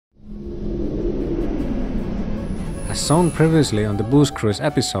As shown previously on the Booze Cruise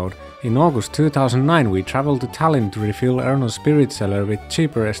episode, in August 2009 we traveled to Tallinn to refill Erno's spirit cellar with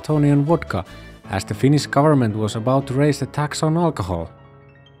cheaper Estonian vodka, as the Finnish government was about to raise the tax on alcohol.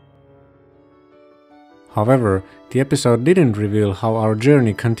 However, the episode didn't reveal how our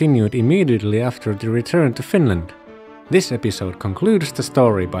journey continued immediately after the return to Finland. This episode concludes the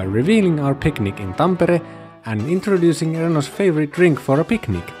story by revealing our picnic in Tampere and introducing Erno's favorite drink for a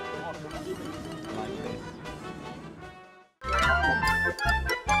picnic.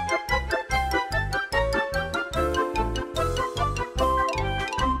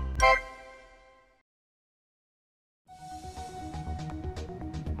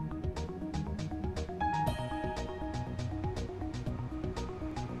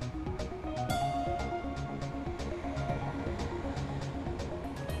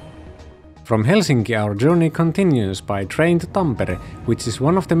 From Helsinki our journey continues by train to Tampere, which is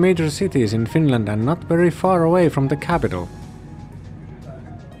one of the major cities in Finland and not very far away from the capital.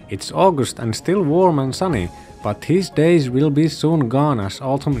 It's August and still warm and sunny, but these days will be soon gone as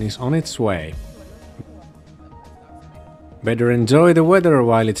autumn is on its way. Better enjoy the weather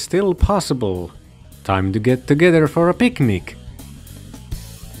while it's still possible. Time to get together for a picnic.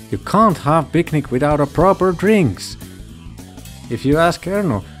 You can't have picnic without a proper drinks. If you ask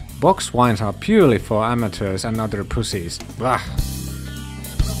Erno, box wines are purely for amateurs and other pussies. Bah.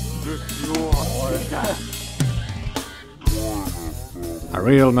 A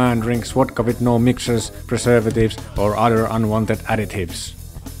real man drinks vodka with no mixers, preservatives or other unwanted additives.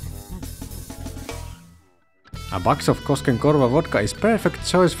 A box of Koskenkorva vodka is perfect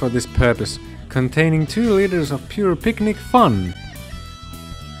choice for this purpose, containing 2 liters of pure picnic fun.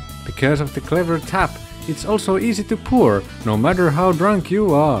 Because of the clever tap, it's also easy to pour, no matter how drunk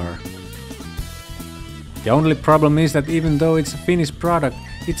you are. The only problem is that even though it's a Finnish product,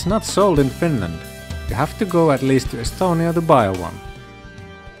 it's not sold in Finland. You have to go at least to Estonia to buy one.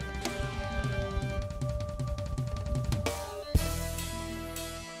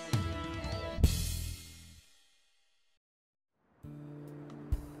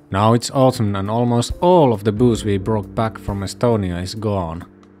 Now it's autumn and almost all of the booze we brought back from Estonia is gone.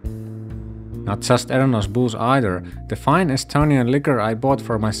 Not just Erno's booze either, the fine Estonian liquor I bought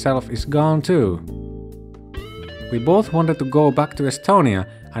for myself is gone too. We both wanted to go back to Estonia,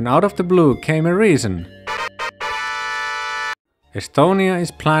 and out of the blue came a reason. Estonia is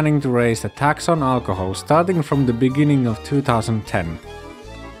planning to raise the tax on alcohol starting from the beginning of 2010.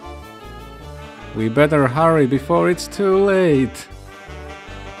 We better hurry before it's too late.